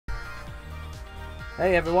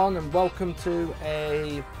Hey everyone, and welcome to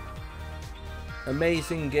a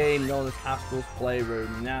amazing game known as Astro's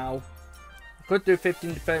Playroom. Now, I could do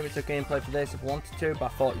 15 to 30 minutes of gameplay for this if I wanted to, but I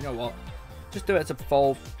thought, you know what, just do it as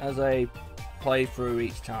a playthrough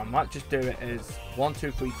each time. I might just do it as 1,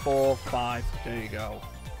 2, 3, 4, 5. There you go.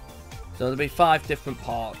 So there'll be 5 different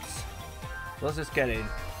parts. So let's just get in.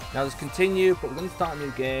 Now let's continue, but we're going to start a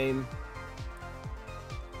new game.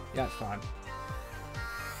 Yeah, it's fine.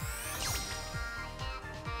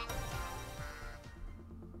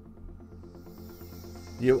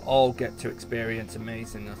 You all get to experience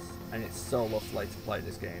amazingness, and it's so lovely to play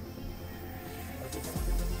this game.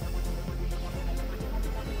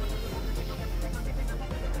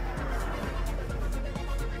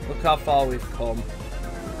 Look how far we've come.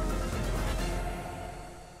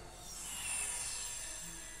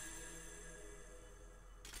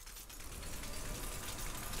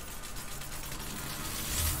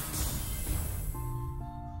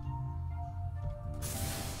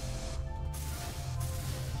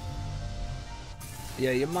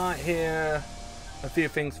 Yeah, you might hear a few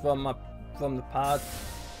things from the pad.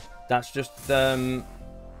 That's just I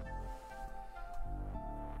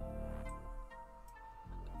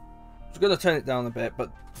was gonna turn it down a bit,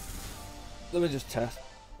 but let me just test.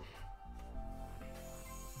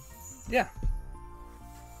 Yeah.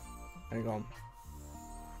 Hang on.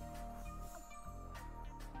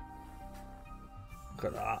 Look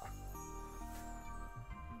at that.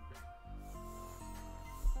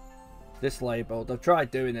 This labeled. I've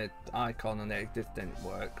tried doing an icon and it just didn't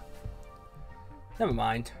work. Never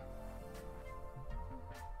mind.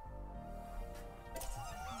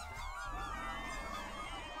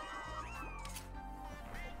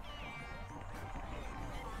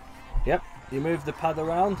 Yep, you move the pad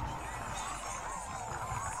around.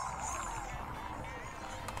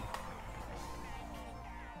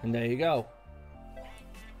 And there you go.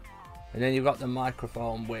 And then you've got the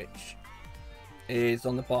microphone, which is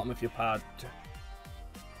on the bottom of your pad.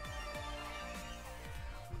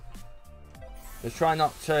 Just try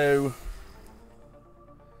not to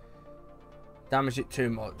damage it too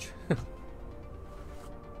much.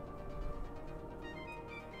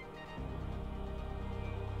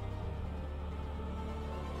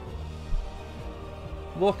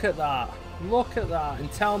 Look at that. Look at that.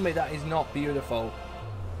 And tell me that is not beautiful.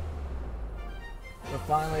 We're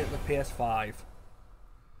finally at the PS5.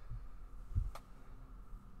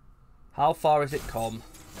 How far has it come?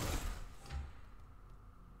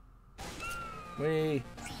 Whee!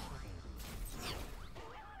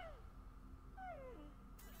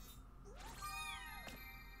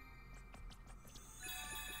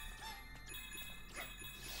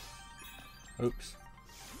 Oops.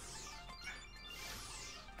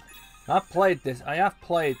 I have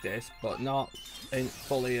played this, but not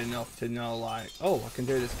fully enough to know, like, oh, I can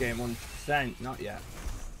do this game 100%. Not yet.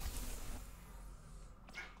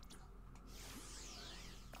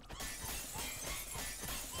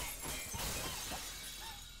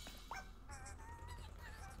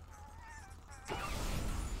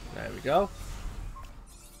 There we go.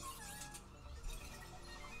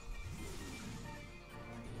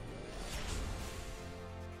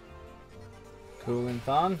 Cooling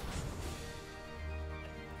fan.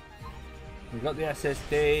 We've got the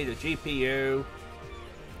SSD, the GPU.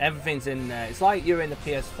 Everything's in there. It's like you're in the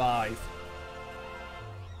PS5.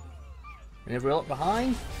 And if we look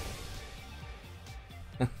behind,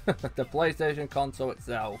 the PlayStation console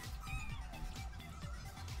itself.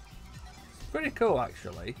 Pretty cool,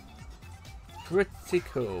 actually. Pretty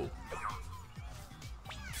cool.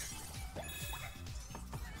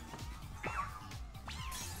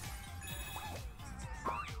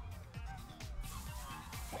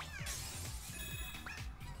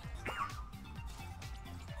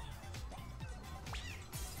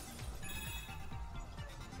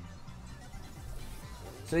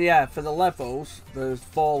 So yeah, for the levels, there's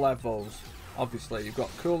 4 levels. Obviously, you've got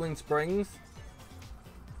cooling springs.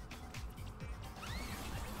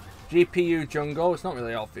 GPU jungle, it's not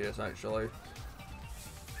really obvious actually.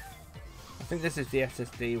 I think this is the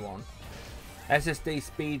SSD one. SSD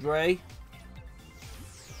speed ray.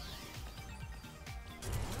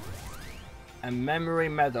 And memory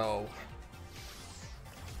meadow.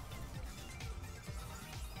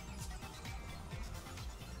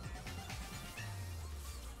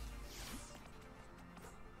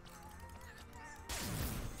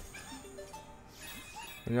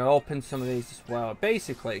 I'm going to open some of these as well.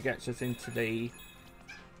 Basically, it gets us into the...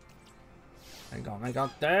 Hang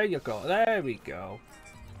on. There you go. There we go.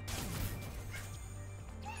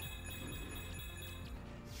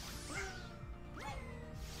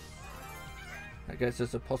 I guess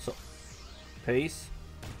there's a puzzle. piece.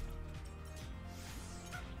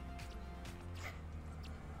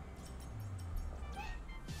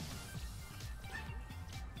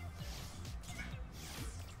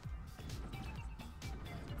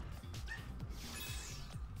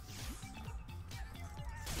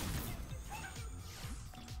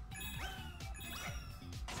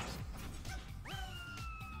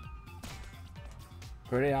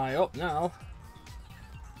 Pretty high up now.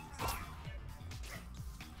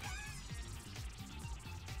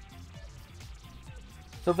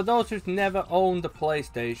 So for those who've never owned a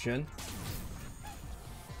PlayStation,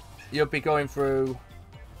 you'll be going through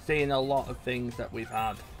seeing a lot of things that we've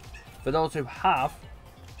had. For those who have,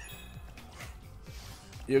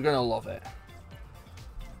 you're gonna love it.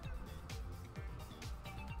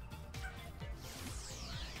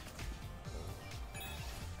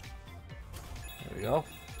 There we go.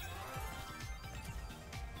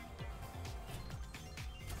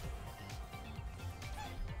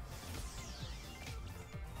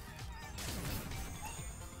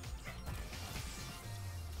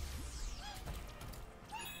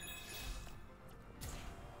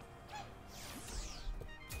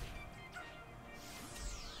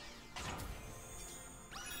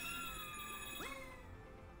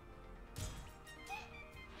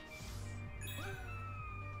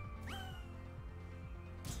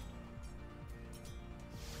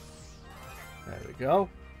 There we go.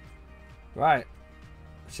 Right.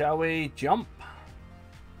 Shall we jump?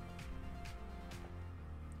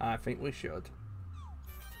 I think we should.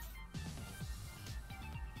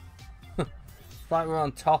 It's like we're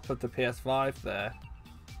on top of the PS5 there.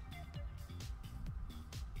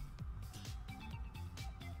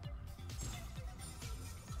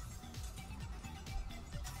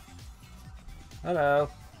 Hello.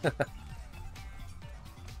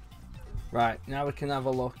 Right, now we can have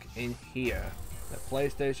a look in here. The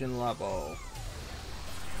PlayStation Labo.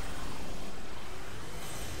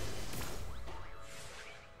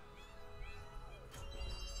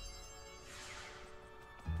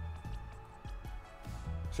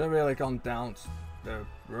 Should have really gone down the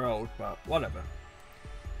road, but whatever.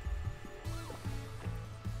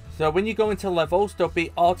 So when you go into levels, there'll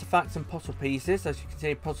be artifacts and puzzle pieces. As you can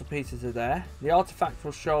see, puzzle pieces are there. The artifacts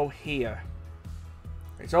will show here.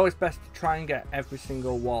 It's always best to try and get every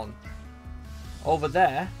single one. Over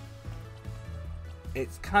there,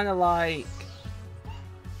 it's kind of like...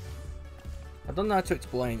 I don't know how to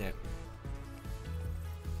explain it.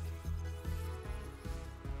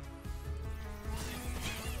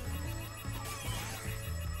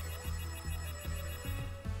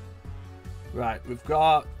 Right, we've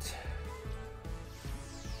got...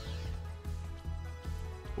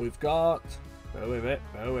 Bear with it,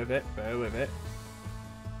 bear with it, bear with it.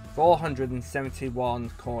 471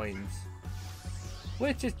 coins.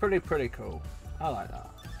 Which is pretty cool. I like that.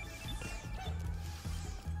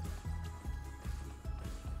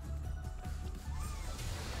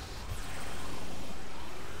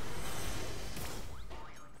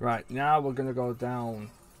 Right, now we're going to go down.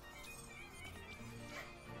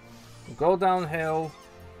 We'll go downhill.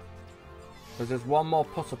 Because there's one more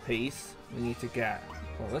puzzle piece we need to get.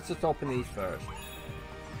 Well, let's just open these first.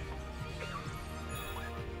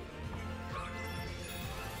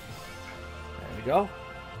 There we go.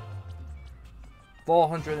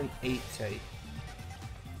 480.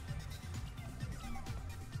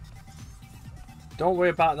 Don't worry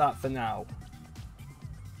about that for now.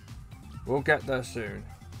 We'll get there soon.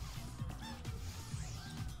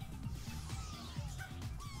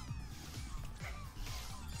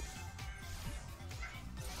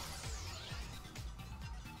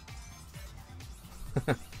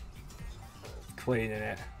 Cleaning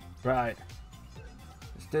it. Right.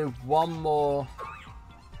 Let's do one more.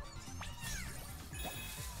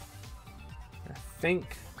 I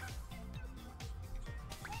think.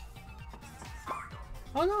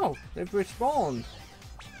 Oh no, they've respawned.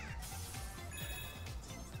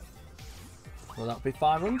 Well, that'll be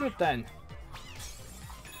 500 then.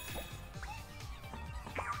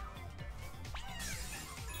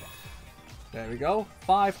 There we go.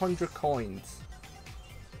 500 coins.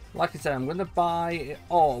 Like I said, I'm going to buy it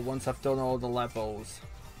all once I've done all the levels.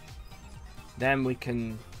 Then we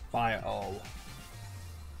can buy it all.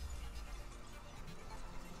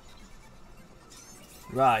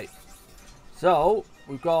 Right. So,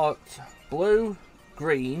 we've got blue,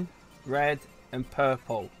 green, red, and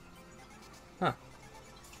purple. Huh.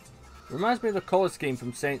 Reminds me of the colour scheme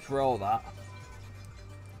from Saints Row, that.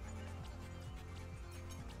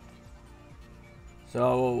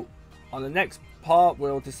 So, on the next part,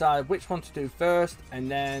 we'll decide which one to do first, and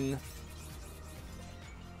then...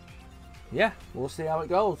 yeah, we'll see how it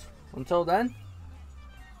goes. Until then,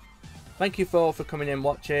 thank you all for coming in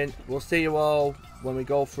watching. We'll see you all when we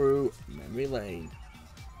go through memory lane.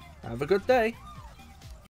 Have a good day.